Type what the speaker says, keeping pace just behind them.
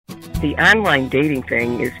The online dating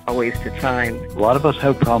thing is a waste of time. A lot of us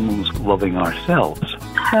have problems loving ourselves.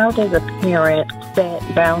 How does a parent set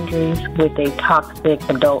boundaries with a toxic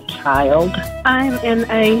adult child? I'm in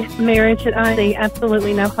a marriage that I see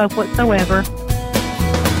absolutely no hope whatsoever.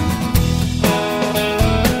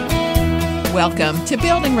 Welcome to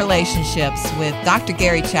Building Relationships with Dr.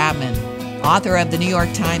 Gary Chapman, author of the New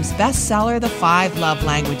York Times bestseller, The 5 Love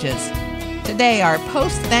Languages. Today, our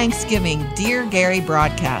post-Thanksgiving Dear Gary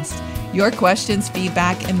broadcast. Your questions,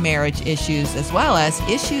 feedback, and marriage issues, as well as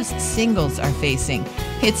issues singles are facing.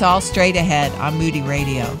 It's all straight ahead on Moody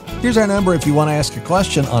Radio. Here's our number if you want to ask a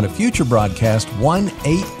question on a future broadcast,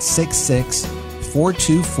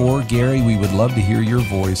 1-866-424-GARY. We would love to hear your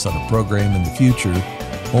voice on a program in the future.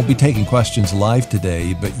 Won't be taking questions live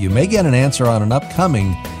today, but you may get an answer on an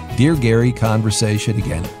upcoming Dear Gary conversation.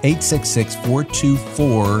 Again,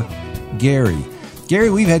 866-424-GARY. Gary,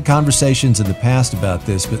 we've had conversations in the past about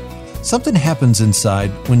this, but something happens inside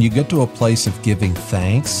when you get to a place of giving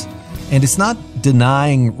thanks. And it's not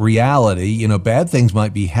denying reality. You know, bad things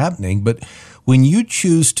might be happening, but when you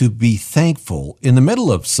choose to be thankful in the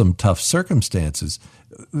middle of some tough circumstances,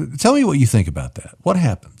 tell me what you think about that. What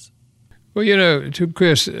happens? Well, you know, to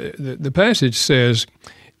Chris, the passage says,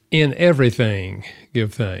 in everything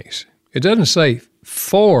give thanks. It doesn't say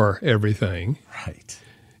for everything. Right.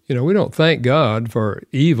 You know, we don't thank God for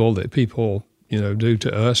evil that people, do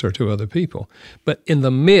to us or to other people. But in the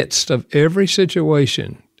midst of every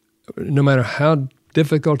situation, no matter how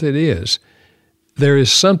difficult it is, there is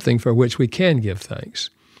something for which we can give thanks.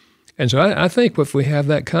 And so I think if we have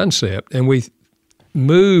that concept and we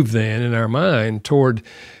move then in our mind toward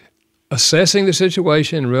assessing the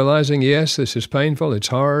situation, realizing, yes, this is painful, it's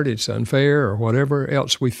hard, it's unfair, or whatever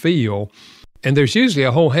else we feel. And there's usually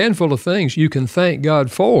a whole handful of things you can thank God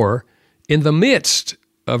for in the midst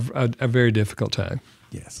of a very difficult time.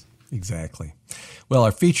 Yes, exactly. Well,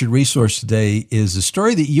 our featured resource today is a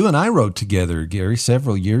story that you and I wrote together, Gary,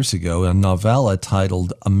 several years ago, a novella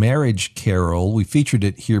titled A Marriage Carol. We featured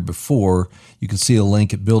it here before. You can see a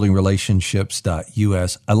link at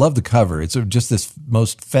buildingrelationships.us. I love the cover. It's just this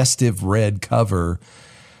most festive red cover.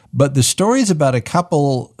 But the story is about a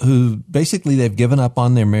couple who basically they've given up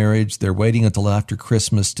on their marriage. They're waiting until after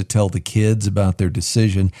Christmas to tell the kids about their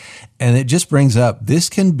decision. And it just brings up, this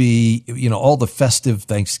can be, all the festive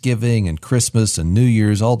Thanksgiving and Christmas and New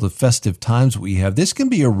Year's, all the festive times we have. This can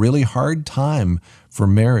be a really hard time for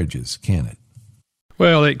marriages, can it?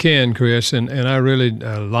 Well, it can, Chris, and I really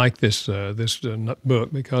like this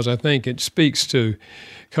book because I think it speaks to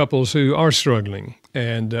couples who are struggling.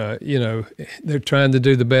 And, they're trying to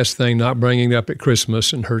do the best thing, not bringing it up at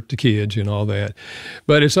Christmas and hurt the kids and all that.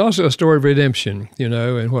 But it's also a story of redemption,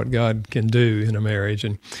 and what God can do in a marriage.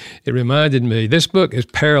 And it reminded me, this book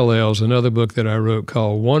parallels another book that I wrote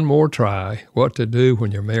called One More Try, What to Do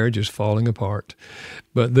When Your Marriage is Falling Apart.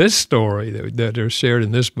 But this story that are shared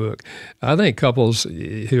in this book, I think couples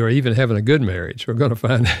who are even having a good marriage are going to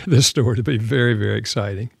find this story to be very, very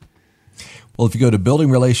exciting. Well, if you go to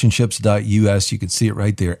buildingrelationships.us, you can see it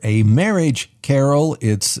right there. A Marriage Carol.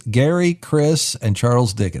 It's Gary, Chris, and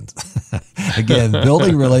Charles Dickens. Again,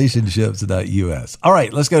 buildingrelationships.us. All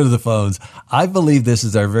right, let's go to the phones. I believe this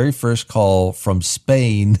is our very first call from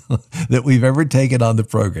Spain that we've ever taken on the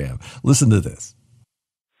program. Listen to this.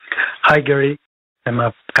 Hi, Gary. I'm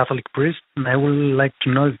a Catholic priest, and I would like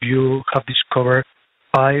to know if you have discovered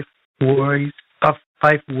 5 ways of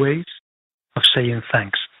saying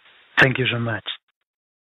thanks. Thank you so much.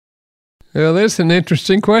 Well, that's an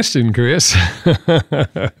interesting question, Chris.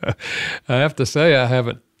 I have to say I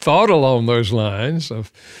haven't thought along those lines of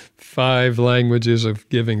 5 languages of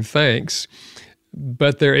giving thanks.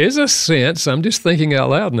 But there is a sense, I'm just thinking out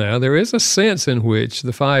loud now, there is a sense in which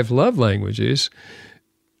the 5 love languages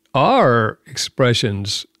are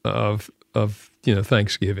expressions of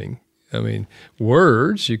thanksgiving. I mean,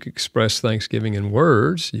 words, you can express thanksgiving in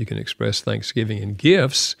words. You can express thanksgiving in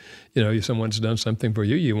gifts. Someone's done something for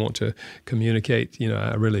you. You want to communicate,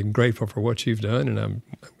 I'm really grateful for what you've done, and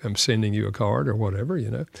I'm sending you a card or whatever,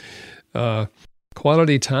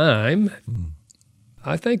 Quality time,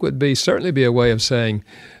 I think, would certainly be a way of saying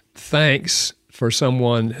thanks for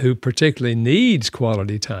someone who particularly needs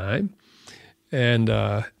quality time. And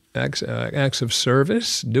acts of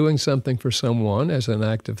service, doing something for someone as an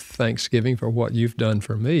act of thanksgiving for what you've done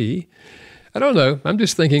for me. I don't know. I'm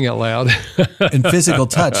just thinking out loud. And physical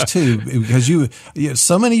touch, too, because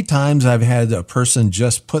so many times I've had a person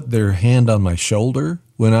just put their hand on my shoulder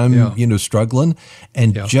when I'm, struggling.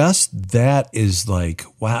 And Yeah. just that is like,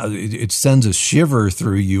 wow, it sends a shiver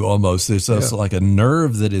through you almost. There's like a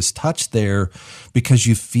nerve that is touched there because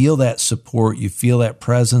you feel that support, you feel that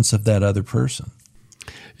presence of that other person.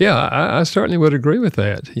 Yeah, I certainly would agree with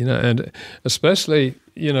that, and especially,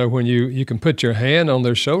 when you can put your hand on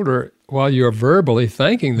their shoulder while you're verbally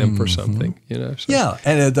thanking them for something, So. Yeah,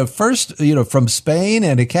 and the first, from Spain,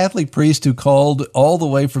 and a Catholic priest who called all the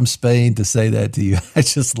way from Spain to say that to you. I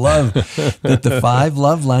just love that the 5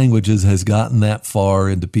 love languages has gotten that far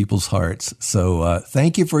into people's hearts. So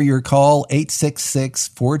thank you for your call,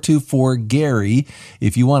 866-424-GARY,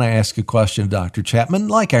 if you want to ask a question of Dr. Chapman,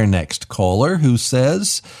 like our next caller who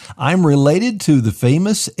says, I'm related to the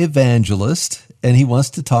famous evangelist, and he wants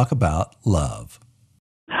to talk about love.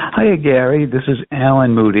 Hiya, Gary. This is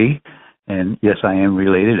Alan Moody, and yes, I am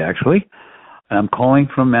related, actually. I'm calling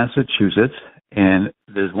from Massachusetts, and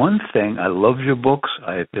there's one thing. I love your books.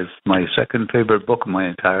 It's my second favorite book in my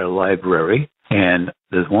entire library, and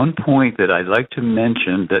there's one point that I'd like to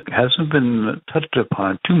mention that hasn't been touched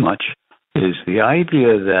upon too much, is the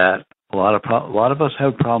idea that a lot of us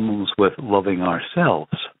have problems with loving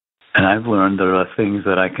ourselves, and I've learned there are things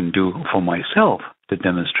that I can do for myself to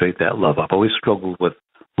demonstrate that love. I've always struggled with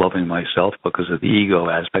loving myself because of the ego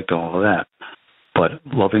aspect and all of that. But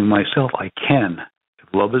loving myself, I can. If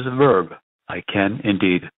love is a verb, I can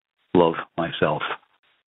indeed love myself.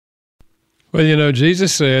 Well,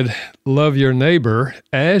 Jesus said, love your neighbor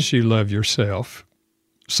as you love yourself.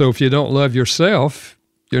 So if you don't love yourself,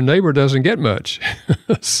 your neighbor doesn't get much.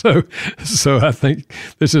 So I think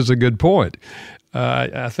this is a good point.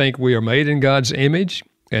 I think we are made in God's image,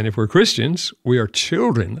 and if we're Christians, we are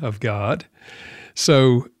children of God.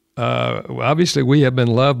 So obviously we have been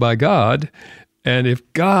loved by God, and if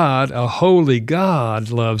God, a holy God,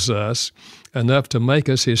 loves us enough to make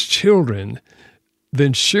us his children,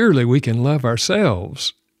 then surely we can love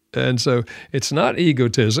ourselves. And so it's not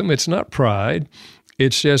egotism, it's not pride,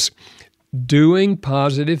 it's just doing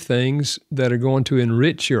positive things that are going to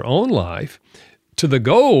enrich your own life to the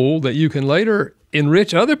goal that you can later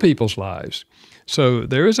enrich other people's lives. So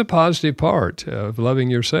there is a positive part of loving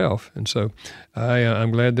yourself. And so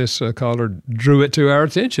I'm glad this caller drew it to our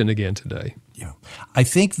attention again today. Yeah. I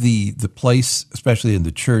think the place, especially in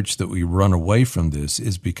the church, that we run away from this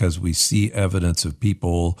is because we see evidence of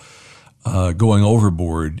people going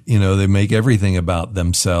overboard. They make everything about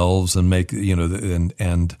themselves and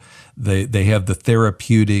and they have the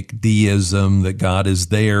therapeutic deism that God is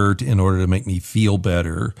there in order to make me feel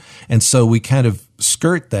better. And so we kind of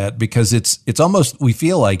skirt that because it's almost, we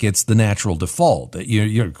feel like it's the natural default that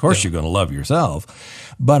of course you're going to love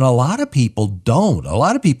yourself. But a lot of people don't. A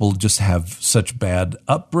lot of people just have such bad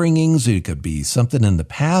upbringings. It could be something in the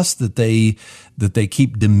past that they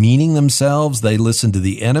keep demeaning themselves. They listen to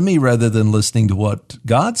the enemy rather than listening to what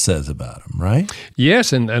God says about them, right?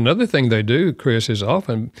 Yes, and another thing they do, Chris, is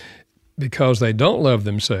often because they don't love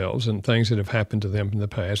themselves and things that have happened to them in the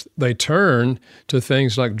past, they turn to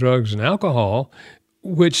things like drugs and alcohol,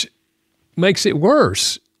 which makes it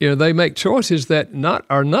worse. They make choices that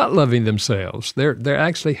are not loving themselves. They're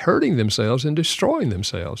actually hurting themselves and destroying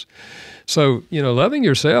themselves. So, loving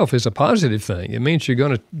yourself is a positive thing. It means you're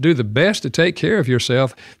going to do the best to take care of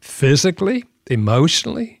yourself physically,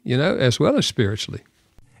 emotionally, as well as spiritually.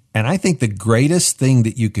 And I think the greatest thing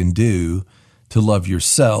that you can do to love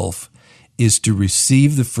yourself is to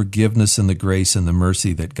receive the forgiveness and the grace and the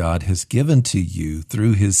mercy that God has given to you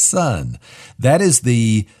through his Son. That is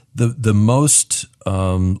the most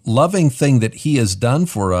loving thing that he has done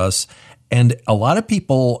for us. And a lot of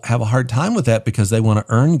people have a hard time with that because they want to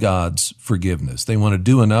earn God's forgiveness. They want to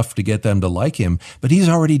do enough to get them to like him, but he's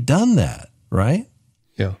already done that, right?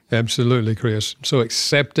 Yeah, absolutely, Chris. So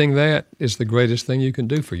accepting that is the greatest thing you can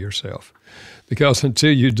do for yourself. Because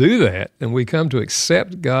until you do that, and we come to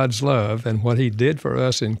accept God's love and what he did for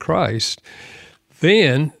us in Christ,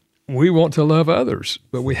 then we want to love others.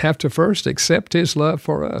 But we have to first accept his love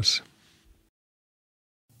for us.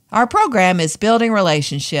 Our program is Building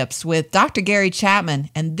Relationships with Dr. Gary Chapman,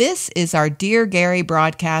 and this is our Dear Gary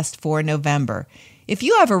broadcast for November. If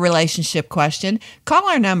you have a relationship question, call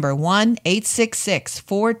our number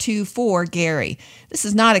 1-866-424-GARY. This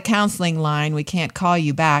is not a counseling line. We can't call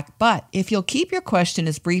you back, but if you'll keep your question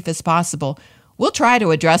as brief as possible, we'll try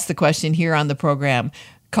to address the question here on the program.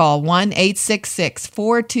 Call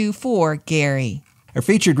 1-866-424-GARY. Our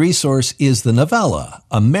featured resource is the novella,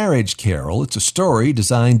 A Marriage Carol. It's a story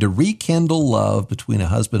designed to rekindle love between a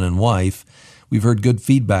husband and wife. We've heard good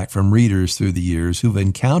feedback from readers through the years who've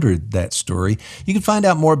encountered that story. You can find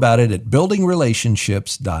out more about it at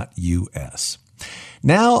buildingrelationships.us.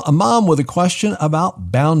 Now, a mom with a question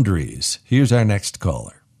about boundaries. Here's our next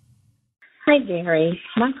caller. Hi, Gary.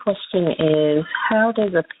 My question is, how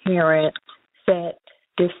does a parent set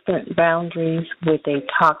distant boundaries with a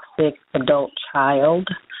toxic adult child?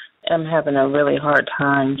 I'm having a really hard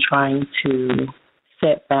time trying to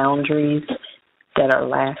set boundaries that are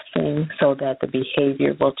lasting so that the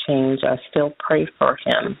behavior will change. I still pray for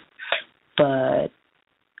him, but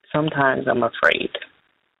sometimes I'm afraid.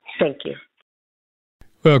 Thank you.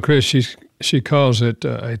 Well, Chris, she calls it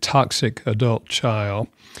a toxic adult child.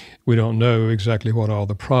 We don't know exactly what all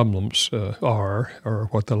the problems are or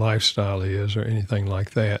what the lifestyle is or anything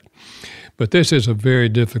like that. But this is a very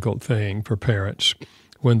difficult thing for parents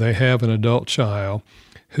when they have an adult child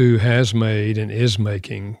who has made and is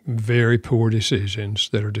making very poor decisions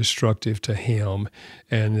that are destructive to him,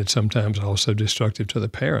 and it's sometimes also destructive to the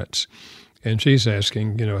parents. And she's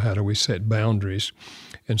asking, how do we set boundaries?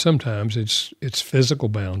 And sometimes it's physical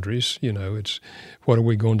boundaries. It's what are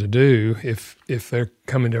we going to do if they're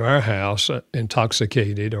coming to our house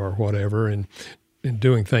intoxicated or whatever and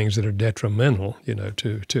doing things that are detrimental,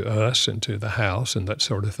 to us and to the house and that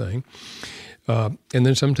sort of thing. And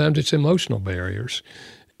then sometimes it's emotional barriers.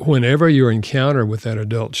 Whenever your encounter with that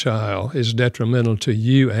adult child is detrimental to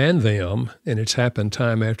you and them, and it's happened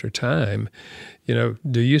time after time,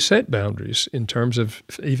 do you set boundaries in terms of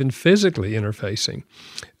even physically interfacing?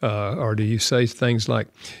 Or do you say things like,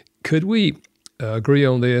 could we agree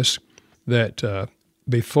on this, that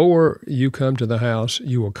before you come to the house,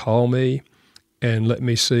 you will call me and let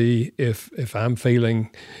me see if I'm feeling,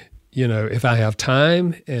 if I have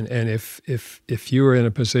time and if you're in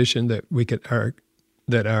a position that we could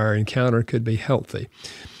that our encounter could be healthy.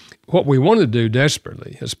 What we want to do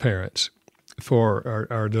desperately as parents for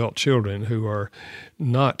our adult children who are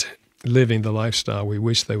not living the lifestyle we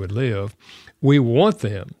wish they would live, we want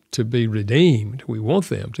them to be redeemed. We want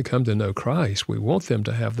them to come to know Christ. We want them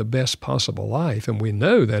to have the best possible life, and we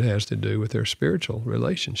know that has to do with their spiritual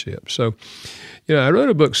relationship. So, I wrote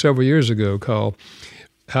a book several years ago called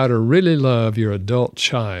How to Really Love Your Adult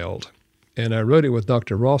Child. And I wrote it with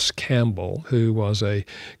Dr. Ross Campbell, who was a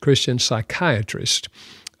Christian psychiatrist.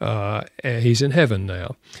 And he's in heaven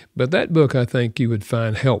now. But that book, I think, you would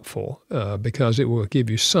find helpful because it will give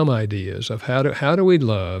you some ideas of how do we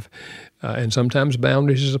love, and sometimes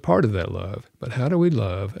boundaries is a part of that love, but how do we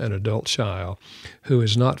love an adult child who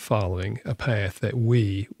is not following a path that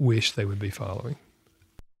we wish they would be following?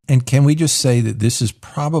 And can we just say that this is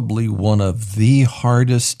probably one of the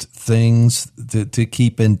hardest things to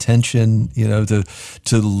keep in tension, to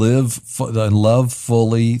live and love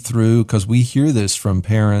fully through? Because we hear this from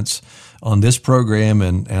parents on this program,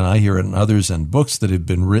 and I hear it in others and books that have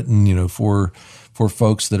been written, for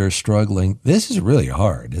folks that are struggling. This is really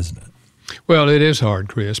hard, isn't it? Well, it is hard,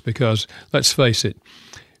 Chris, because let's face it,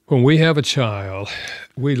 when we have a child,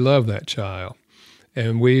 we love that child.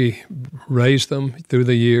 And we raise them through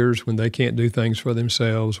the years when they can't do things for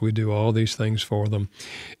themselves. We do all these things for them.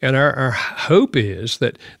 And our hope is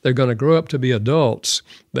that they're going to grow up to be adults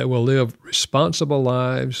that will live responsible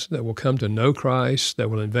lives, that will come to know Christ, that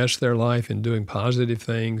will invest their life in doing positive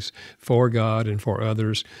things for God and for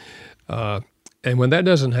others. And when that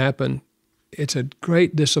doesn't happen, it's a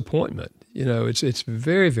great disappointment. It's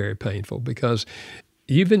very, very painful because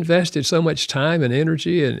you've invested so much time and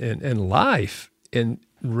energy and life in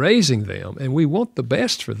raising them, and we want the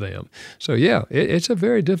best for them. So, it's a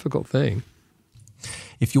very difficult thing.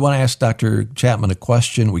 If you want to ask Dr. Chapman a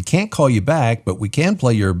question, we can't call you back, but we can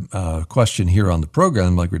play your question here on the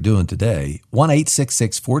program like we're doing today.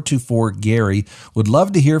 1-866-424-GARY. Would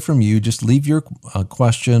love to hear from you. Just leave your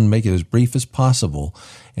question, make it as brief as possible,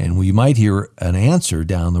 and we might hear an answer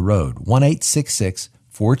down the road.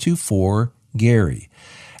 1-866-424-GARY.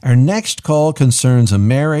 Our next call concerns a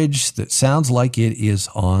marriage that sounds like it is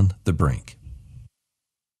on the brink.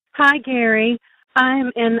 Hi, Gary.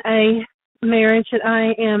 I'm in a marriage that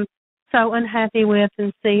I am so unhappy with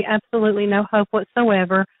and see absolutely no hope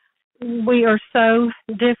whatsoever. We are so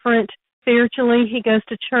different spiritually. He goes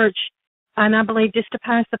to church, and I believe just to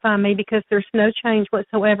pacify me because there's no change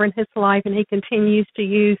whatsoever in his life, and he continues to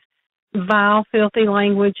use vile, filthy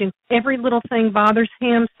language, and every little thing bothers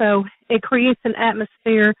him. So it creates an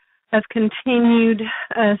atmosphere of continued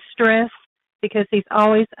stress because he's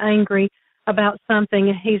always angry about something,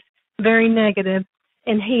 and he's very negative,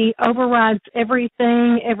 and he overrides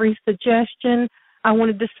everything, every suggestion. I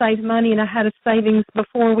wanted to save money, and I had a savings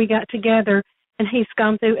before we got together, and he's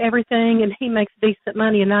gone through everything, and he makes decent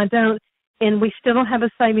money, and I don't. And we still don't have a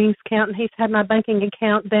savings account, and he's had my banking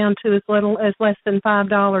account down to as little as less than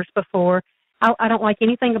 $5 before. I don't like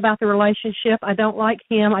anything about the relationship. I don't like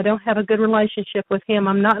him. I don't have a good relationship with him.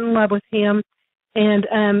 I'm not in love with him. And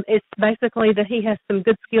it's basically that he has some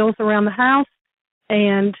good skills around the house,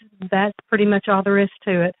 and that's pretty much all there is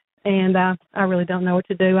to it. And I really don't know what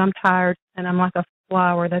to do. I'm tired, and I'm like a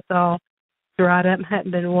flower that's all dried up and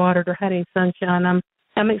hadn't been watered or had any sunshine.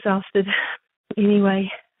 I'm exhausted.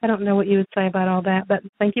 Anyway, I don't know what you would say about all that, but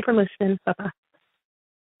thank you for listening. Bye-bye.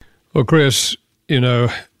 Well, Chris,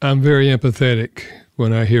 I'm very empathetic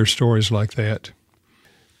when I hear stories like that,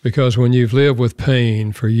 because when you've lived with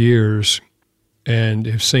pain for years and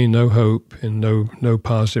have seen no hope and no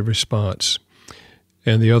positive response,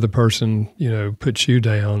 and the other person, puts you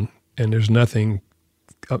down and there's nothing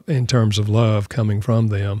in terms of love coming from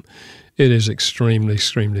them, it is extremely,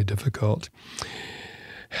 extremely difficult.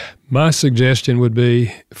 My suggestion would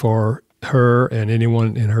be for her and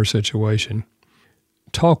anyone in her situation,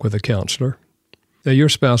 talk with a counselor. Now, your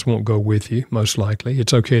spouse won't go with you, most likely.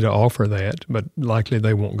 It's okay to offer that, but likely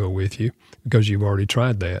they won't go with you because you've already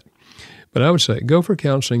tried that. But I would say go for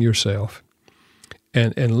counseling yourself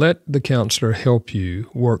and let the counselor help you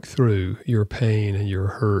work through your pain and your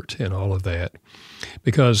hurt and all of that.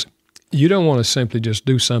 Because you don't want to simply just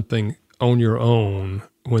do something on your own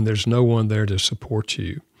when there's no one there to support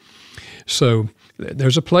you. So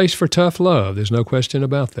there's a place for tough love. There's no question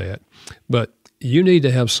about that. But you need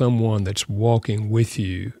to have someone that's walking with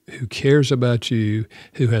you, who cares about you,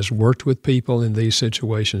 who has worked with people in these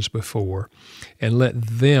situations before, and let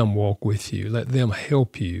them walk with you. Let them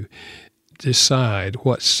help you decide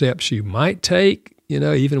what steps you might take,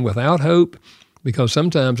 even without hope. Because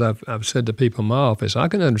sometimes I've said to people in my office, I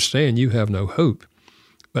can understand you have no hope,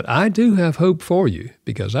 but I do have hope for you,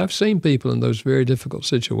 because I've seen people in those very difficult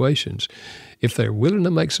situations. If they're willing to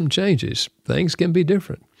make some changes, things can be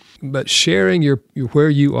different. But sharing your where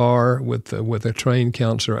you are with a trained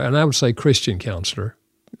counselor, and I would say Christian counselor,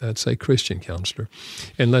 and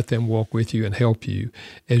let them walk with you and help you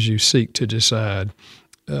as you seek to decide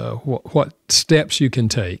what steps you can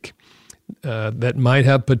take that might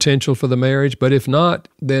have potential for the marriage. But if not,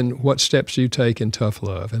 then what steps do you take in tough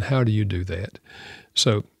love, and how do you do that?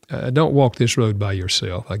 So don't walk this road by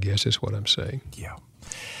yourself, I guess is what I'm saying. Yeah.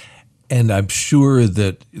 And I'm sure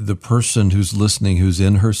that the person who's listening, who's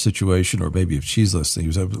in her situation, or maybe if she's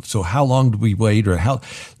listening, so how long do we wait, or how?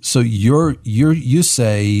 So you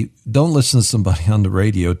say, don't listen to somebody on the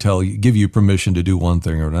radio give you permission to do one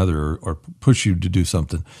thing or another, or push you to do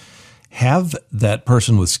something. Have that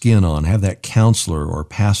person with skin on, have that counselor or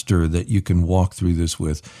pastor that you can walk through this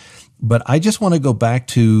with. But I just want to go back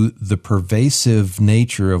to the pervasive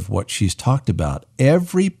nature of what she's talked about.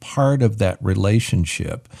 Every part of that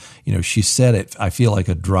relationship, she said it, I feel like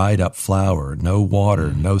a dried up flower, no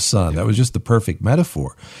water, no sun. That was just the perfect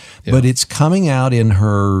metaphor. Yeah. But it's coming out in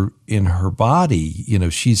her body.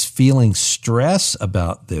 She's feeling stress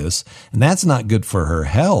about this, and that's not good for her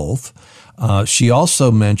health. She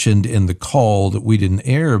also mentioned in the call that we didn't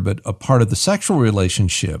air, but a part of the sexual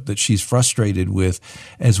relationship that she's frustrated with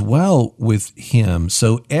as well with him.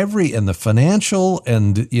 So and the financial,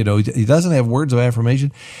 and, he doesn't have words of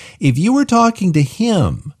affirmation. If you were talking to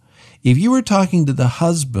him, if you were talking to the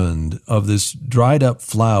husband of this dried up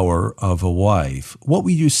flower of a wife, what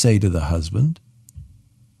would you say to the husband?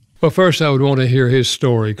 Well, first I would want to hear his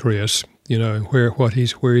story, Chris, where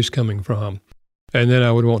he's coming from. And then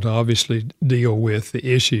I would want to obviously deal with the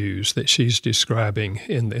issues that she's describing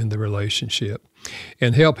in the relationship,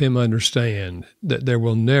 and help him understand that there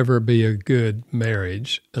will never be a good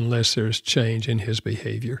marriage unless there's change in his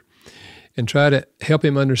behavior, and try to help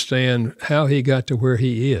him understand how he got to where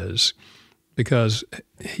he is, because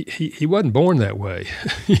he wasn't born that way,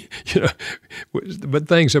 but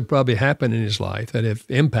things have probably happened in his life that have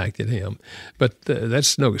impacted him. But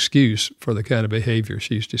that's no excuse for the kind of behavior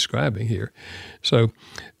she's describing here. So,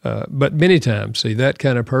 but many times, see, that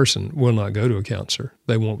kind of person will not go to a counselor.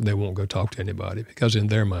 They won't go talk to anybody, because in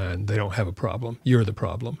their mind they don't have a problem. You're the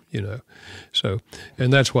problem, So,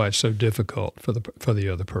 and that's why it's so difficult for the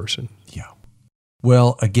other person. Yeah.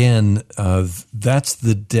 Well, again, that's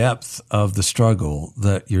the depth of the struggle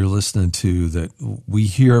that you're listening to, that we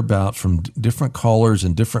hear about from different callers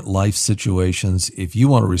in different life situations. If you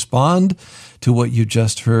want to respond to what you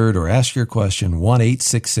just heard or ask your question,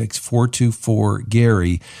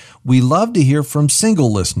 1-866-424-GARY. We love to hear from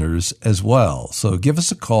single listeners as well. So give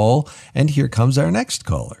us a call, and here comes our next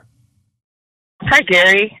caller. Hi,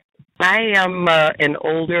 Gary. I am an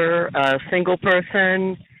older single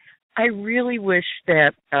person. I really wish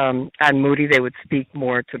that on Moody they would speak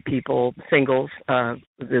more to people, singles,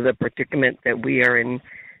 the predicament that we are in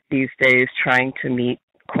these days, trying to meet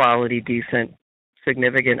quality, decent,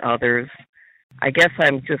 significant others. I guess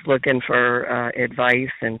I'm just looking for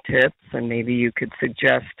advice and tips, and maybe you could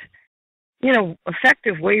suggest,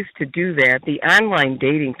 effective ways to do that. The online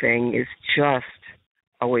dating thing is just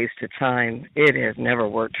a waste of time. It has never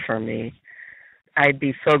worked for me. I'd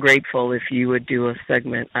be so grateful if you would do a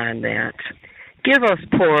segment on that. Give us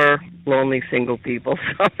poor, lonely single people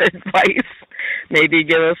some advice. Maybe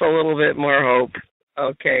give us a little bit more hope.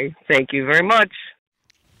 Okay, thank you very much.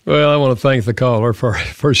 Well, I want to thank the caller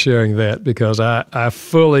for sharing that, because I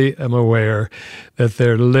fully am aware that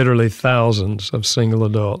there are literally thousands of single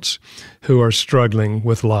adults who are struggling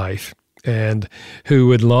with life and who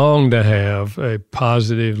would long to have a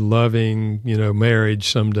positive, loving, marriage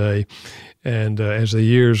someday. And as the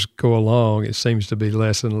years go along, it seems to be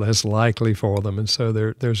less and less likely for them. And so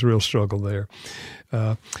there's a real struggle there.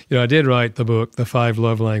 I did write the book, The 5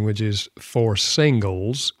 Love Languages for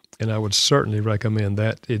Singles, and I would certainly recommend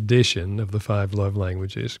that edition of the 5 Love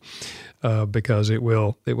Languages because it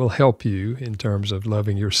will help you in terms of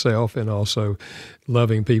loving yourself and also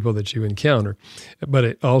loving people that you encounter. But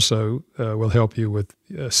it also will help you with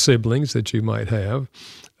siblings that you might have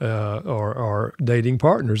or dating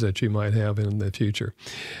partners that you might have in the future.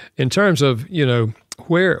 In terms of,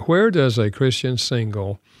 where does a Christian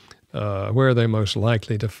single, where are they most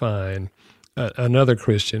likely to find another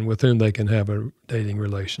Christian with whom they can have a dating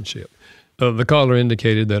relationship? The caller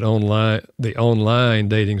indicated that the online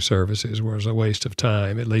dating services was a waste of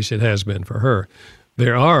time. At least it has been for her.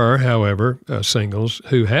 There are, however, singles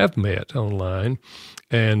who have met online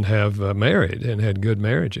and have married and had good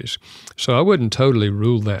marriages. So I wouldn't totally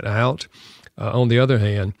rule that out. On the other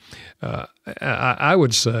hand, I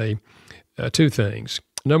would say two things.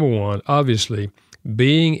 Number one, obviously,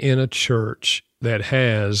 being in a church that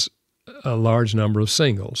has a large number of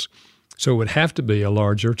singles. So it would have to be a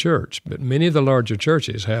larger church. But many of the larger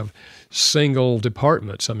churches have single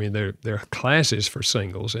departments. I mean, there are classes for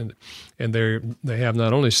singles, and they have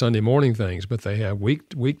not only Sunday morning things, but they have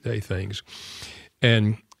weekday things.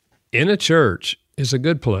 And in a church is a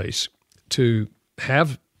good place to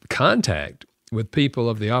have contact with people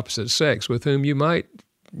of the opposite sex with whom you might,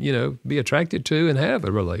 be attracted to and have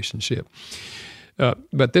a relationship.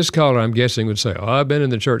 But this caller, I'm guessing, would say, I've been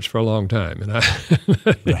in the church for a long time, and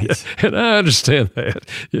Right. and I understand that.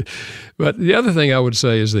 But the other thing I would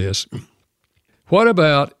say is this. What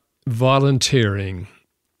about volunteering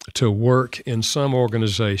to work in some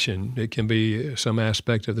organization? It can be some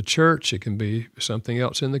aspect of the church. It can be something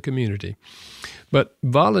else in the community. But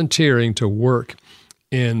volunteering to work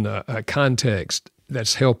in a context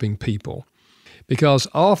that's helping people. Because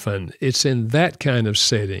often it's in that kind of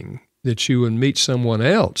setting that you would meet someone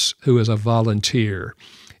else who is a volunteer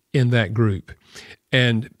in that group.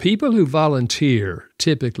 And people who volunteer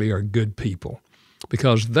typically are good people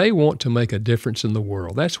because they want to make a difference in the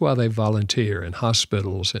world. That's why they volunteer in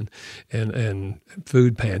hospitals and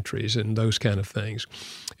food pantries and those kind of things.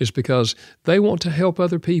 It's because they want to help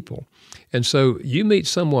other people. And so you meet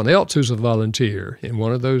someone else who's a volunteer in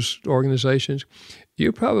one of those organizations,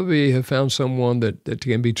 you probably have found someone that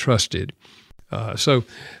can be trusted. So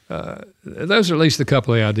those are at least a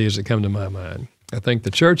couple of ideas that come to my mind. I think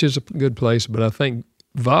the church is a good place, but I think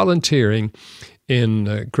volunteering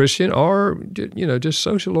in Christian or, just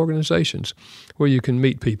social organizations where you can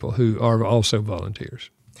meet people who are also volunteers.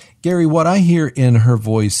 Gary, what I hear in her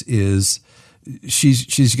voice is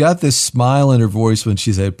she's got this smile in her voice when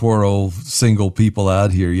she said, poor old single people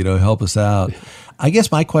out here, help us out. I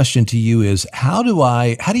guess my question to you is, how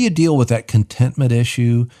do you deal with that contentment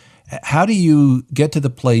issue? How do you get to the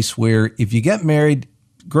place where if you get married,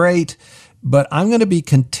 great, but I'm going to be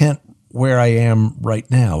content where I am right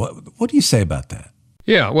now? What do you say about that?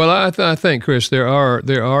 Yeah, well, I think, Chris, there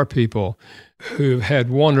are people who've had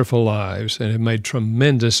wonderful lives and have made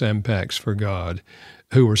tremendous impacts for God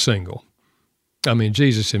who were single. I mean,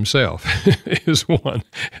 Jesus himself is one,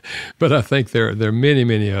 but I think there are many,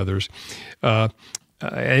 many others. I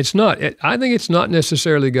think it's not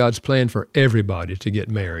necessarily God's plan for everybody to get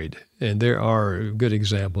married, and there are good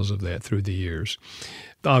examples of that through the years.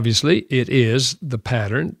 Obviously, it is the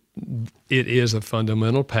pattern. It is a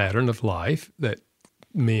fundamental pattern of life that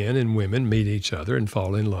men and women meet each other and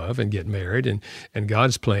fall in love and get married. And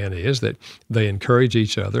God's plan is that they encourage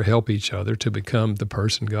each other, help each other to become the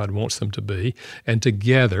person God wants them to be. And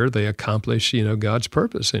together they accomplish, God's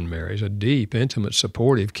purpose in marriage, a deep, intimate,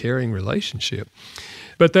 supportive, caring relationship.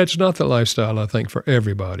 But that's not the lifestyle, I think, for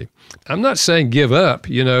everybody. I'm not saying give up.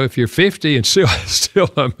 If you're 50 and still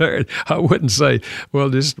unmarried, I wouldn't say, well,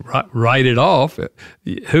 just write it off.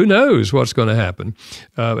 Who knows what's going to happen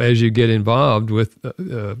as you get involved with,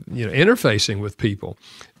 interfacing with people.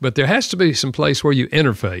 But there has to be some place where you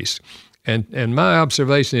interface And my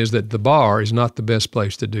observation is that the bar is not the best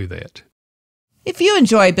place to do that. If you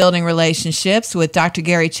enjoy building relationships with Dr.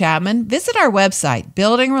 Gary Chapman, visit our website,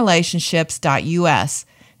 buildingrelationships.us.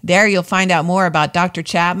 There you'll find out more about Dr.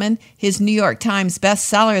 Chapman, his New York Times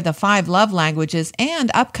bestseller, The 5 Love Languages, and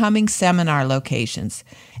upcoming seminar locations.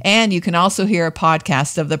 And you can also hear a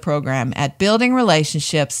podcast of the program at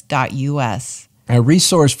buildingrelationships.us. Our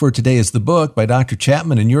resource for today is the book by Dr.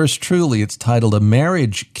 Chapman and yours truly. It's titled A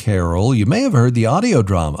Marriage Carol. You may have heard the audio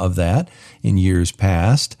drama of that in years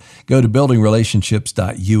past. Go to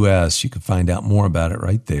buildingrelationships.us. You can find out more about it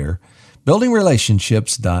right there.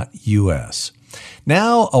 buildingrelationships.us.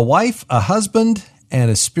 Now, a wife, a husband,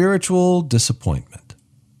 and a spiritual disappointment.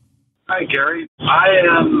 Hi, Gary. I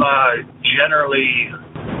am generally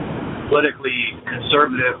politically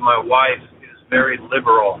conservative. My wife is very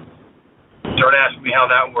liberal. Don't ask me how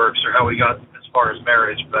that works or how we got as far as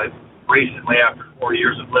marriage, but recently, after 4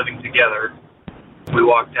 years of living together, we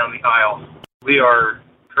walked down the aisle. We are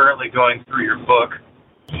currently going through your book.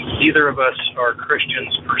 Neither of us are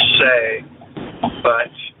Christians per se, but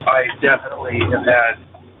I definitely have had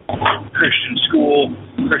Christian school,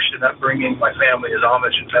 Christian upbringing. My family is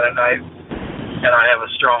Amish and Mennonite, and I have a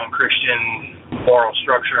strong Christian moral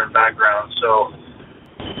structure and background. So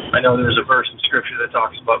I know there's a verse in Scripture that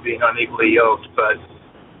talks about being unequally yoked, but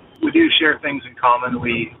we do share things in common.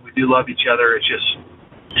 We do love each other. It's just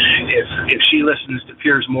if she listens to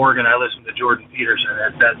Piers Morgan, I listen to Jordan Peterson.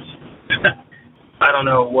 That's I don't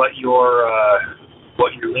know what your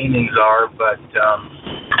leanings are, but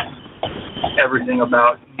everything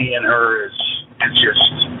about me and her is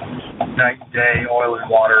just night and day, oil and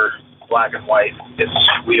water, black and white.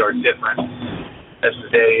 We are different as the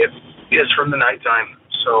day is from the nighttime.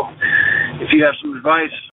 So if you have some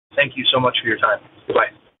advice, thank you so much for your time.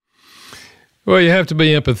 Goodbye. Well, you have to be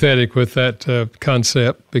empathetic with that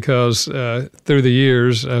concept because through the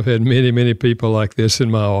years, I've had many, many people like this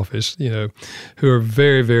in my office, who are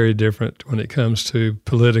very, very different when it comes to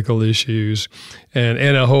political issues and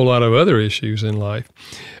a whole lot of other issues in life.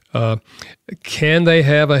 Can they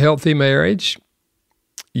have a healthy marriage?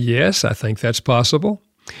 Yes, I think that's possible.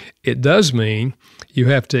 It does mean you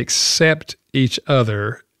have to accept each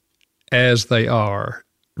other as they are,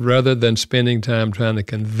 rather than spending time trying to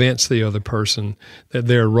convince the other person that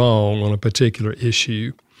they're wrong on a particular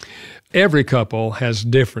issue. Every couple has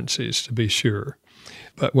differences, to be sure.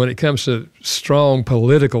 But when it comes to strong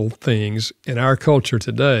political things in our culture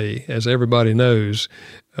today, as everybody knows,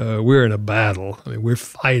 we're in a battle. I mean, we're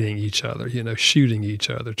fighting each other, shooting each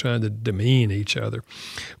other, trying to demean each other.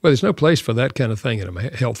 Well, there's no place for that kind of thing in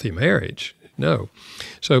a healthy marriage. No.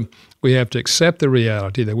 So we have to accept the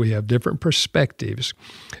reality that we have different perspectives,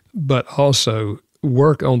 but also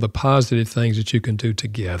work on the positive things that you can do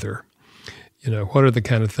together. What are the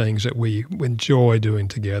kind of things that we enjoy doing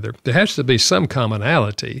together? There has to be some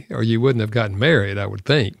commonality, or you wouldn't have gotten married, I would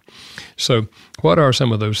think. So what are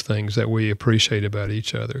some of those things that we appreciate about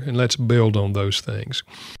each other? And let's build on those things.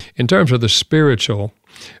 In terms of the spiritual,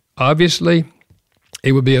 obviously,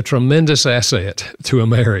 it would be a tremendous asset to a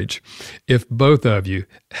marriage if both of you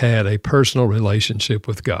had a personal relationship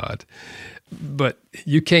with God. But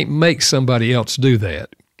you can't make somebody else do that.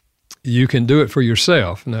 You can do it for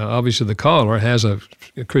yourself. Now, obviously, the caller has a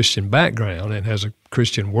Christian background and has a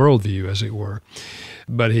Christian worldview, as it were.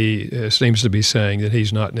 But he seems to be saying that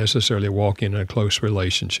he's not necessarily walking in a close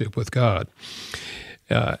relationship with God.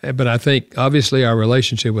 But I think, obviously, our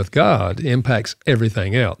relationship with God impacts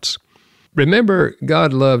everything else. Remember,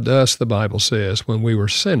 God loved us, the Bible says, when we were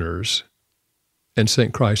sinners and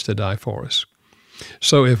sent Christ to die for us.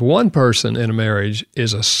 So if one person in a marriage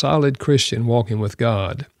is a solid Christian walking with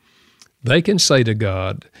God, they can say to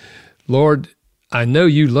God, Lord, I know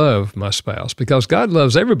you love my spouse, because God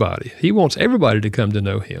loves everybody. He wants everybody to come to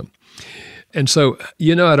know him. And so,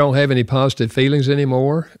 I don't have any positive feelings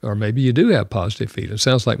anymore, or maybe you do have positive feelings.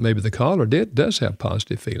 Sounds like maybe the caller does have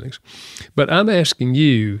positive feelings. But I'm asking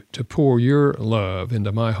you to pour your love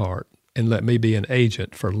into my heart and let me be an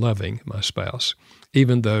agent for loving my spouse,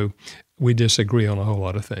 even though we disagree on a whole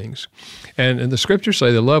lot of things. And the Scriptures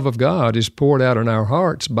say the love of God is poured out in our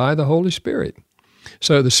hearts by the Holy Spirit.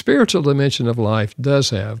 So the spiritual dimension of life does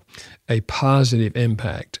have a positive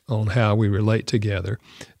impact on how we relate together,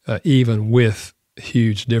 even with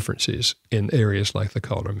huge differences in areas like the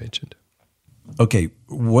caller mentioned. Okay,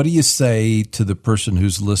 what do you say to the person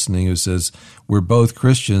who's listening who says, we're both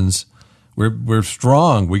Christians, we're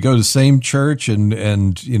strong, we go to the same church and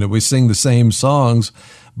we sing the same songs,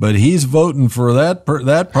 but he's voting for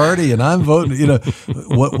that party and I'm voting,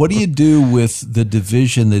 what do you do with the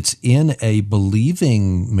division that's in a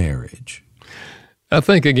believing marriage? I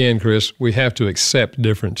think, again, Chris, we have to accept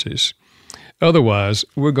differences. Otherwise,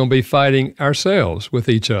 we're going to be fighting ourselves with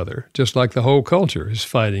each other, just like the whole culture is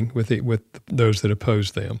fighting with those that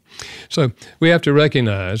oppose them. So we have to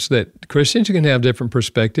recognize that Christians can have different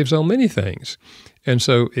perspectives on many things. And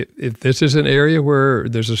so if this is an area where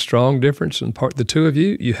there's a strong difference in the two of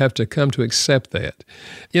you, you have to come to accept that.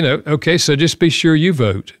 Okay, so just be sure you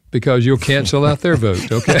vote, because you'll cancel out their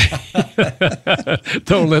vote, okay?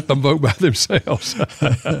 Don't let them vote by themselves.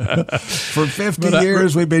 For 50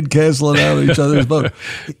 years, we've been canceling out each other's vote.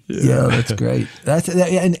 Yeah, that's great.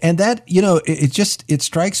 And that, it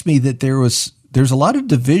strikes me that there's a lot of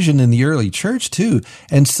division in the early church too.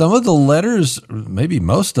 And some of the letters, maybe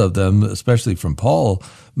most of them, especially from Paul,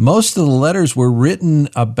 most of the letters were written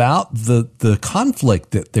about the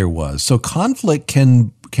conflict that there was. So conflict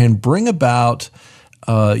can bring about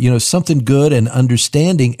something good and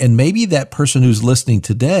understanding. And maybe that person who's listening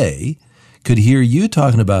today could hear you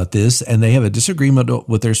talking about this, and they have a disagreement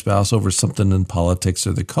with their spouse over something in politics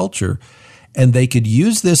or the culture, and they could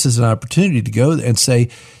use this as an opportunity to go and say,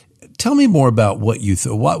 tell me more about what you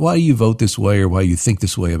why do you vote this way, or why you think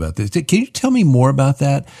this way about this? Can you tell me more about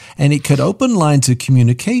that? And it could open lines of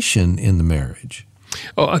communication in the marriage.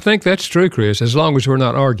 Oh, I think that's true, Chris, as long as we're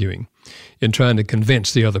not arguing and trying to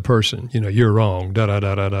convince the other person, you're wrong,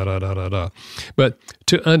 da-da-da-da-da-da-da-da. But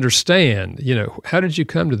to understand, how did you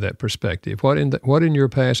come to that perspective? What in your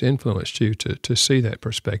past influenced you to see that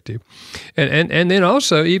perspective? And then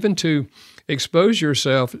also even to expose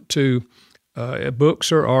yourself to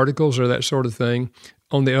books or articles or that sort of thing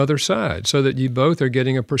on the other side, so that you both are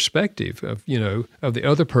getting a perspective of the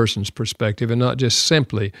other person's perspective, and not just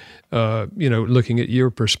simply looking at your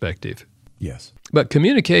perspective. Yes. But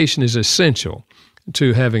communication is essential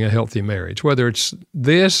to having a healthy marriage, whether it's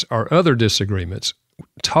this or other disagreements.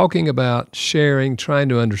 Talking about, sharing, trying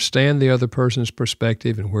to understand the other person's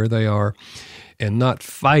perspective and where they are, and not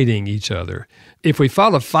fighting each other. If we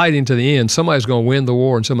follow fighting to the end, somebody's going to win the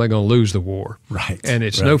war and somebody's going to lose the war. Right. And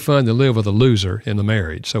it's no fun to live with a loser in the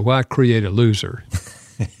marriage. So why create a loser?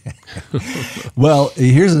 Well,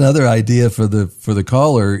 here's another idea for the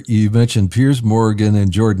caller. You mentioned Piers Morgan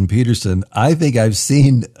and Jordan Peterson. I think I've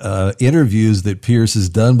seen interviews that Piers has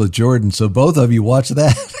done with Jordan. So both of you watch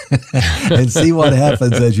that and see what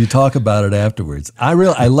happens as you talk about it afterwards. I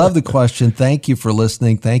love the question. Thank you for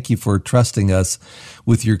listening. Thank you for trusting us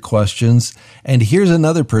with your questions. And here's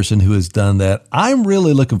another person who has done that. I'm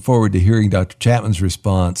really looking forward to hearing Dr. Chapman's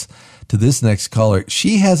response to this next caller.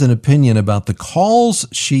 She has an opinion about the calls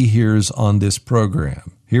she hears on this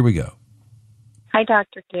program. Here we go. Hi,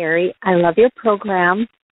 Dr. Gary. I love your program.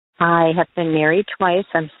 I have been married twice.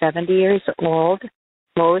 I'm 70 years old.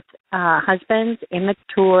 Both husbands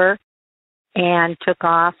immature and took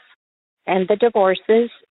off, and the divorces.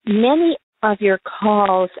 Many of your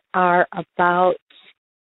calls are about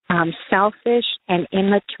selfish and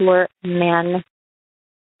immature men,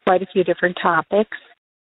 quite a few different topics.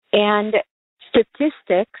 And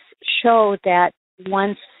statistics show that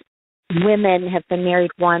once women have been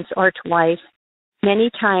married once or twice, many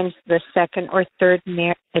times the second or third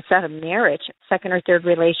second or third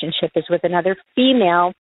relationship is with another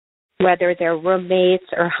female, whether they're roommates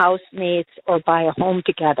or housemates or buy a home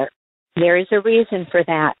together. There is a reason for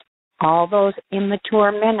that. All those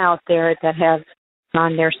immature men out there that have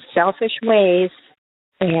gone their selfish ways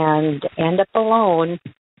and end up alone,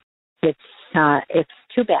 it's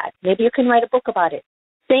too bad. Maybe you can write a book about it.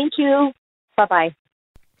 Thank you. Bye-bye.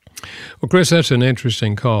 Well, Chris, that's an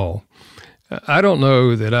interesting call. I don't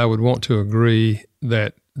know that I would want to agree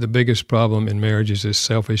that the biggest problem in marriages is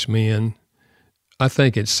selfish men. I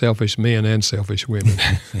think it's selfish men and selfish women.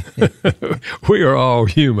 We are all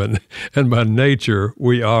human, and by nature,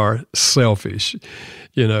 we are selfish.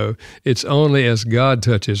 It's only as God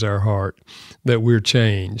touches our heart that we're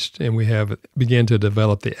changed, and we begin to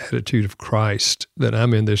develop the attitude of Christ, that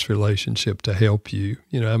I'm in this relationship to help you.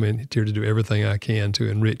 I'm in here to do everything I can to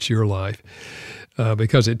enrich your life,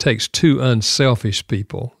 because it takes two unselfish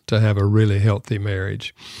people to have a really healthy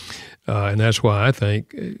marriage. And that's why I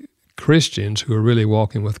think Christians who are really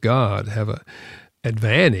walking with God have an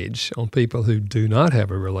advantage on people who do not have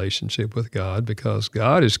a relationship with God, because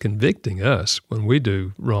God is convicting us when we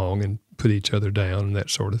do wrong and put each other down and that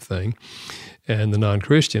sort of thing. And the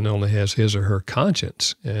non-Christian only has his or her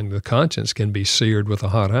conscience, and the conscience can be seared with a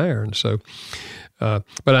hot iron. So, but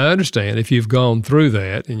I understand if you've gone through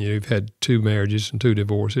that and you've had 2 marriages and 2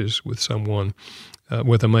 divorces with someone,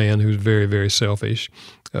 with a man who's very, very selfish,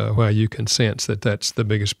 while you can sense that that's the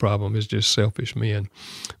biggest problem is just selfish men.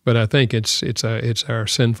 But I think it's our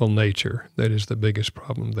sinful nature that is the biggest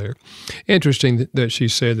problem there. Interesting that she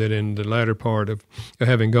said that in the latter part of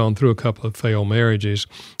having gone through a couple of failed marriages,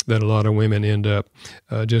 that a lot of women end up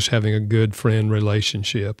just having a good friend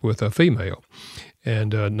relationship with a female.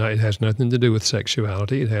 And it has nothing to do with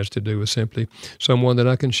sexuality. It has to do with simply someone that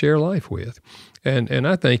I can share life with. And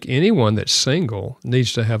I think anyone that's single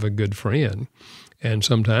needs to have a good friend. And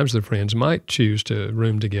sometimes the friends might choose to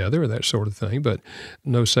room together or that sort of thing, but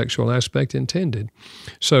no sexual aspect intended.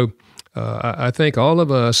 So I think all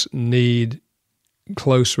of us need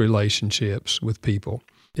close relationships with people.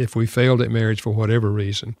 If we failed at marriage for whatever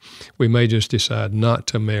reason, we may just decide not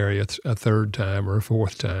to marry a third time or a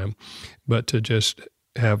fourth time, but to just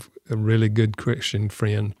have a really good Christian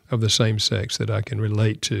friend of the same sex that I can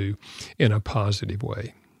relate to in a positive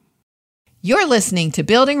way. You're listening to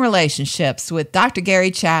Building Relationships with Dr. Gary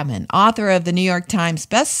Chapman, author of the New York Times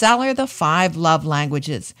bestseller, The 5 Love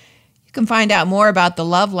Languages. You can find out more about the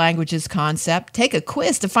love languages concept, take a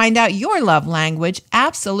quiz to find out your love language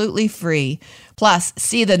absolutely free. Plus,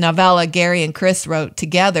 see the novella Gary and Chris wrote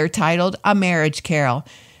together titled A Marriage Carol.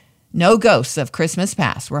 No ghosts of Christmas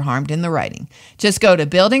past were harmed in the writing. Just go to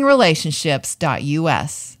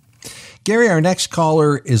buildingrelationships.us. Gary, our next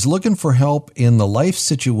caller is looking for help in the life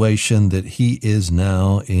situation that he is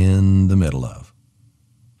now in the middle of.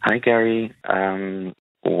 Hi, Gary.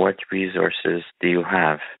 What resources do you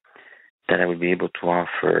have that I would be able to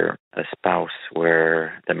offer a spouse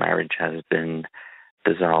where the marriage has been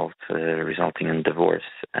dissolved, resulting in divorce,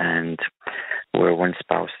 and where one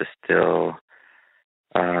spouse is still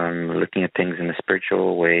looking at things in a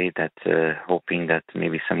spiritual way, that hoping that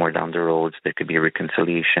maybe somewhere down the road there could be a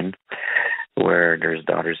reconciliation, where there's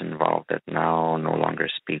daughters involved that now no longer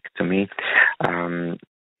speak to me.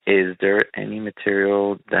 Is there any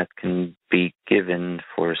material that can be given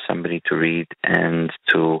for somebody to read and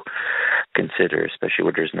to consider, especially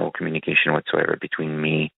where there's no communication whatsoever between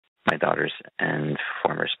me, my daughters, and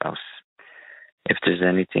former spouse? If there's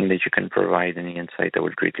anything that you can provide, any insight, I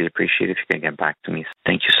would greatly appreciate if you can get back to me.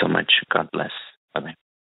 Thank you so much. God bless. Bye-bye.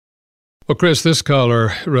 Well, Chris, this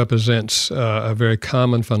caller represents a very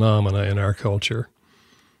common phenomena in our culture,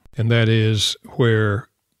 and that is where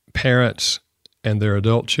parents and their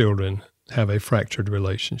adult children have a fractured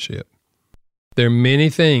relationship. There are many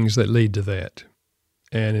things that lead to that.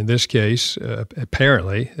 And in this case,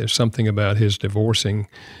 apparently, there's something about his divorcing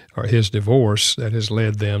or his divorce that has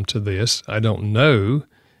led them to this. I don't know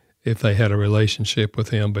if they had a relationship with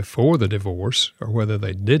him before the divorce or whether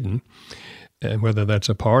they didn't, and whether that's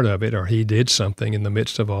a part of it or he did something in the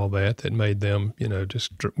midst of all that that made them,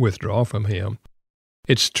 just withdraw from him.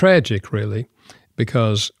 It's tragic, really,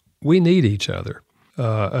 because we need each other.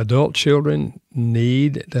 Adult children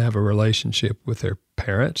need to have a relationship with their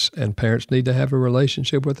parents, and parents need to have a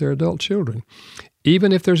relationship with their adult children,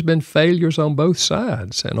 even if there's been failures on both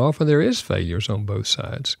sides, and often there is failures on both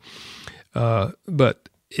sides. But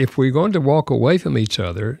if we're going to walk away from each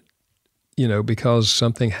other, because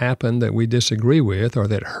something happened that we disagree with or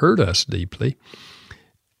that hurt us deeply,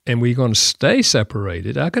 and we're going to stay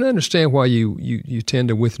separated, I can understand why you tend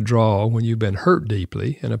to withdraw when you've been hurt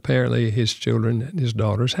deeply, and apparently his children, his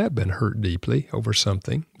daughters, have been hurt deeply over some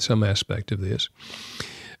aspect of this.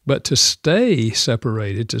 But to stay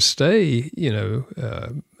separated, to stay, in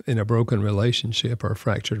a broken relationship or a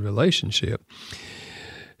fractured relationship.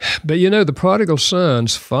 But the prodigal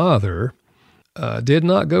son's father did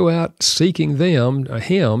not go out seeking him,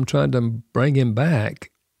 trying to bring him back.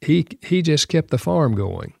 He just kept the farm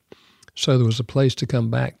going. So there was a place to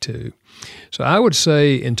come back to. So I would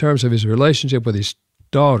say, in terms of his relationship with his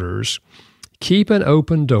daughters, keep an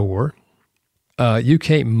open door. You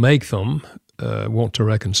can't make them want to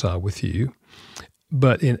reconcile with you.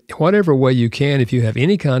 But in whatever way you can, if you have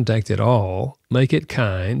any contact at all, make it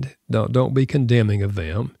kind. Don't be condemning of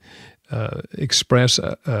them. Express,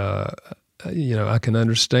 I can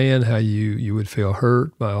understand how you would feel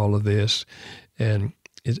hurt by all of this, and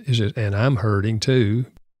I'm hurting too.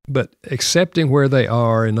 But accepting where they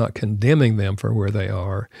are and not condemning them for where they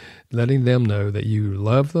are, letting them know that you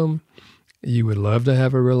love them, you would love to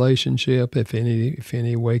have a relationship if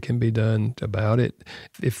any way can be done about it.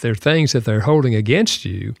 If there are things that they're holding against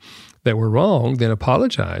you that were wrong, then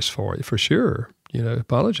apologize for it, for sure.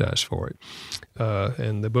 Apologize for it.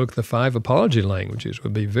 And the book, The 5 Apology Languages,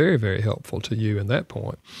 would be very, very helpful to you in that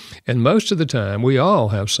point. And most of the time, we all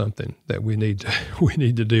have something that we need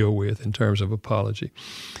to deal with in terms of apology.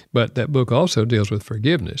 But that book also deals with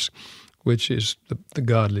forgiveness, which is the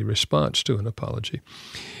godly response to an apology.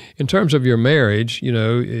 in terms of your marriage,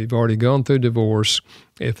 you've already gone through divorce.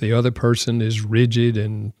 If the other person is rigid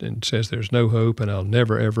and says there's no hope and I'll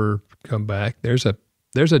never, ever come back, there's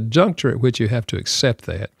a juncture at which you have to accept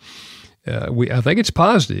that. I think it's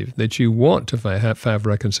positive that you want to have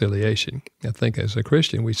reconciliation. I think as a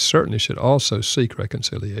Christian, we certainly should also seek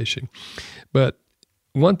reconciliation. But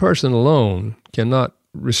one person alone cannot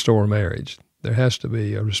restore marriage. There has to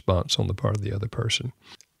be a response on the part of the other person.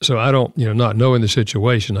 So I don't, not knowing the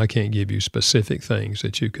situation, I can't give you specific things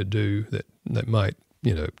that you could do that might,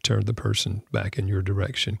 turn the person back in your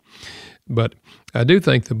direction. But I do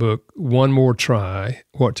think the book, One More Try,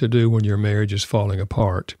 What to Do When Your Marriage is Falling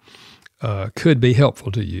Apart, could be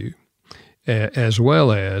helpful to you, as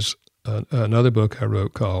well as another book I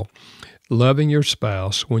wrote called Loving Your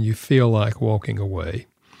Spouse When You Feel Like Walking Away.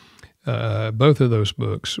 Both of those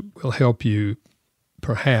books will help you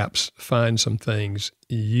perhaps find some things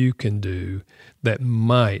you can do that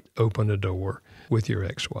might open a door with your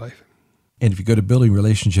ex-wife. And if you go to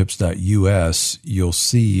buildingrelationships.us, you'll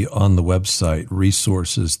see on the website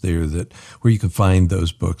resources there where you can find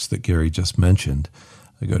those books that Gary just mentioned.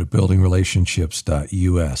 I go to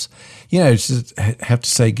buildingrelationships.us. I just have to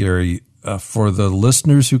say, Gary, for the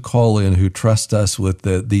listeners who call in who trust us with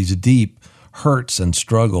these deep hurts and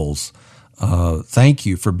struggles, thank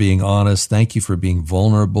you for being honest. Thank you for being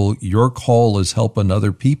vulnerable. Your call is helping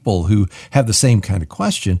other people who have the same kind of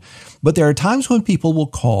question. But there are times when people will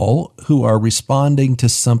call who are responding to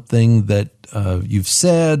something that you've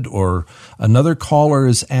said or another caller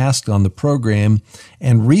is asked on the program.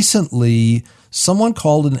 And recently, someone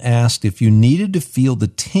called and asked if you needed to feel the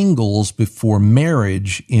tingles before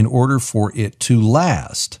marriage in order for it to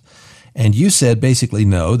last. And you said basically,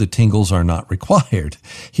 no, the tingles are not required.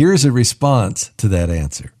 Here's a response to that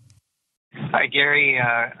answer. Hi, Gary.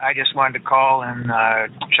 I just wanted to call and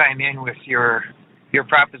chime in with your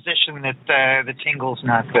proposition that the tingle's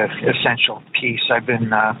not the essential piece. I've been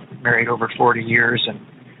married over 40 years and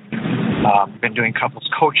been doing couples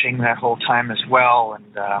coaching that whole time as well. And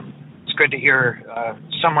it's good to hear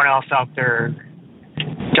someone else out there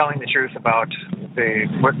telling the truth about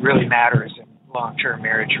what really matters in long-term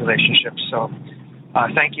marriage relationships. So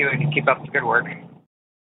thank you, and keep up the good work.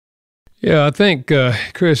 Yeah, I think,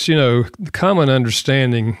 Chris, the common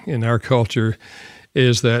understanding in our culture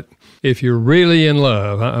is that if you're really in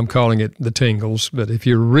love, I'm calling it the tingles, but if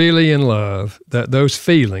you're really in love, that those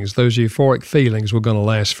feelings, those euphoric feelings were going to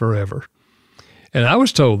last forever. And I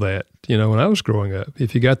was told that, when I was growing up.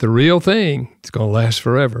 If you got the real thing, it's going to last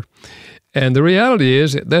forever. And the reality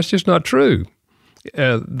is that's just not true.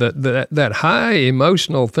 That high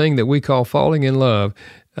emotional thing that we call falling in love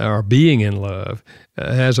or being in love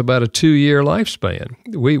has about a 2-year lifespan.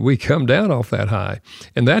 We come down off that high.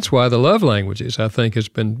 And that's why the love languages, I think, has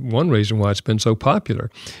been one reason why it's been so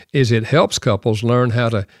popular, is it helps couples learn how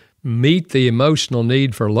to meet the emotional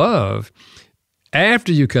need for love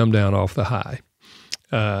after you come down off the high.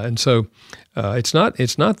 And so it's not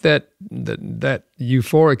that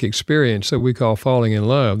euphoric experience that we call falling in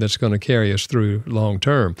love that's going to carry us through long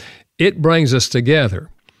term. It brings us together,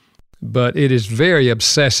 but it is very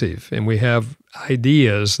obsessive, and we have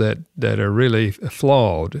ideas that are really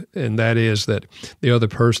flawed, and that is that the other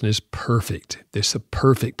person is perfect. This is a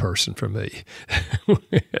perfect person for me.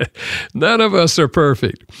 None of us are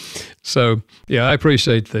perfect. So, yeah, I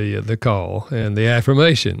appreciate the call and the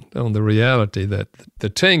affirmation on the reality that the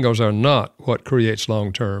tingles are not what creates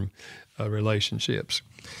long-term relationships.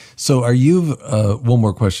 So are you, one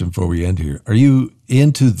more question before we end here, are you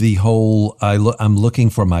into the whole, I'm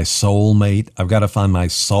looking for my soulmate, I've got to find my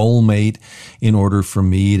soulmate in order for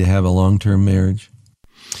me to have a long-term marriage?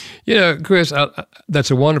 Chris,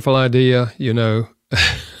 that's a wonderful idea,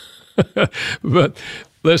 but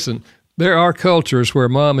listen, there are cultures where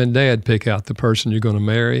mom and dad pick out the person you're going to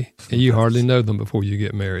marry, and you hardly know them before you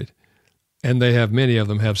get married. And many of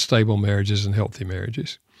them have stable marriages and healthy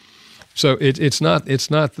marriages. So it's not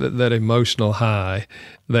that emotional high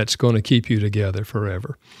that's going to keep you together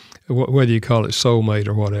forever, whether you call it soulmate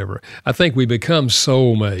or whatever. I think we become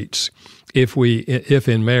soulmates if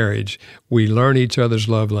in marriage we learn each other's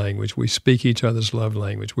love language, we speak each other's love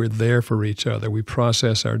language, we're there for each other, we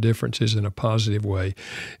process our differences in a positive way,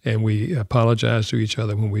 and we apologize to each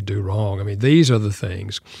other when we do wrong. I mean, these are the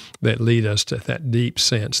things that lead us to that deep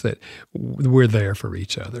sense that we're there for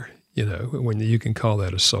each other. When you can call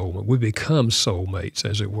that a soulmate. We become soulmates,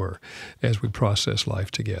 as it were, as we process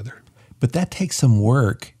life together. But that takes some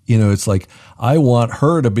work. It's like, I want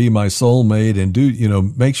her to be my soulmate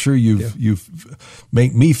and make sure you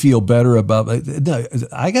make me feel better about it. No,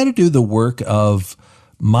 I got to do the work of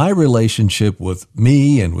my relationship with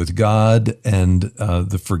me and with God and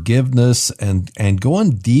the forgiveness and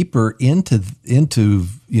going deeper into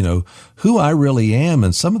who I really am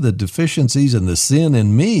and some of the deficiencies and the sin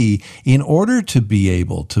in me in order to be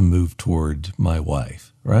able to move toward my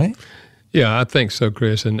wife, right? Yeah, I think so,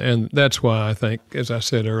 Chris. And that's why I think, as I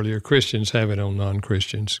said earlier, Christians have it on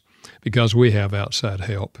non-Christians because we have outside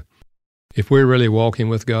help. If we're really walking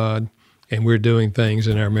with God and we're doing things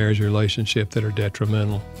in our marriage relationship that are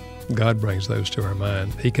detrimental, God brings those to our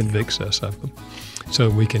mind. He convicts us of them so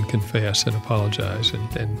we can confess and apologize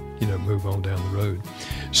and move on down the road.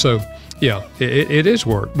 So, yeah, it is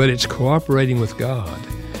work, but it's cooperating with God.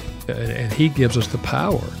 And He gives us the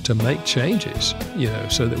power to make changes,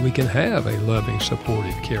 so that we can have a loving,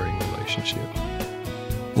 supportive, caring relationship.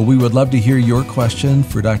 Well, we would love to hear your question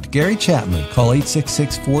for Dr. Gary Chapman. Call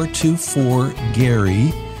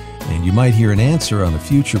 866-424-GARY, and you might hear an answer on a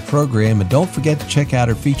future program. And don't forget to check out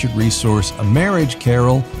our featured resource, A Marriage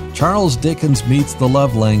Carol, Charles Dickens Meets the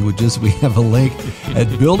Love Languages. We have a link at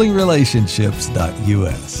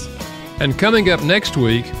buildingrelationships.us. And coming up next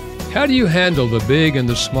week, how do you handle the big and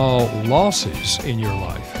the small losses in your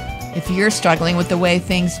life? If you're struggling with the way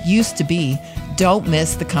things used to be, don't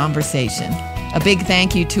miss the conversation. A big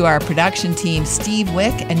thank you to our production team, Steve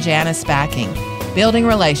Wick and Janice Backing. Building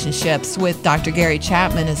Relationships with Dr. Gary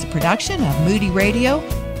Chapman is a production of Moody Radio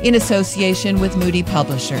in association with Moody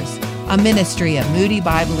Publishers, a ministry of Moody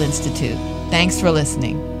Bible Institute. Thanks for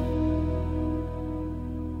listening.